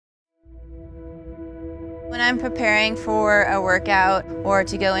When I'm preparing for a workout or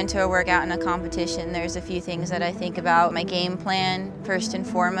to go into a workout in a competition, there's a few things that I think about. My game plan, first and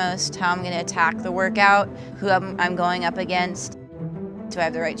foremost, how I'm going to attack the workout, who I'm going up against. Do I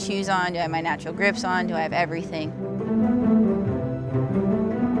have the right shoes on? Do I have my natural grips on? Do I have everything?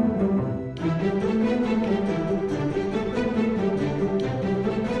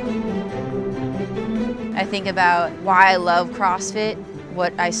 I think about why I love CrossFit,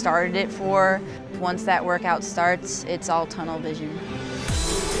 what I started it for. Once that workout starts, it's all tunnel vision.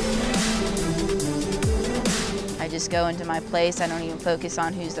 I just go into my place. I don't even focus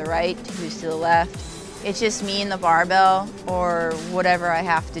on who's the right, who's to the left. It's just me and the barbell or whatever I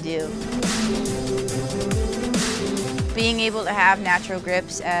have to do. Being able to have natural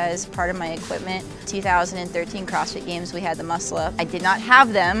grips as part of my equipment. 2013 CrossFit Games, we had the muscle up. I did not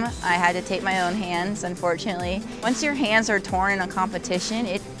have them. I had to take my own hands, unfortunately. Once your hands are torn in a competition,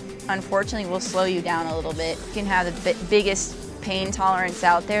 it unfortunately will slow you down a little bit. You can have the biggest pain tolerance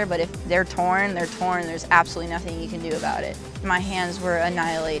out there, but if they're torn, they're torn. There's absolutely nothing you can do about it. My hands were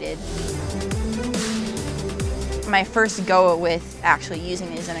annihilated. My first go with actually using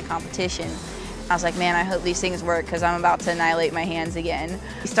these in a competition, I was like, man, I hope these things work because I'm about to annihilate my hands again.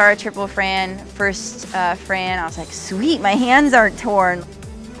 We started triple Fran, first Fran, I was like, sweet, my hands aren't torn.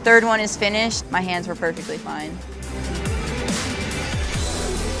 Third one is finished, my hands were perfectly fine.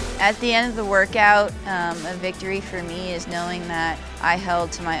 At the end of the workout, a victory for me is knowing that I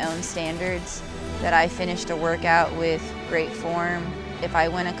held to my own standards, that I finished a workout with great form. If I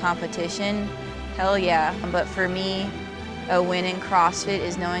win a competition, hell yeah. But for me, a win in CrossFit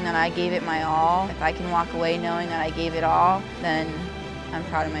is knowing that I gave it my all. If I can walk away knowing that I gave it all, then I'm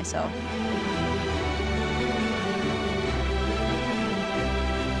proud of myself.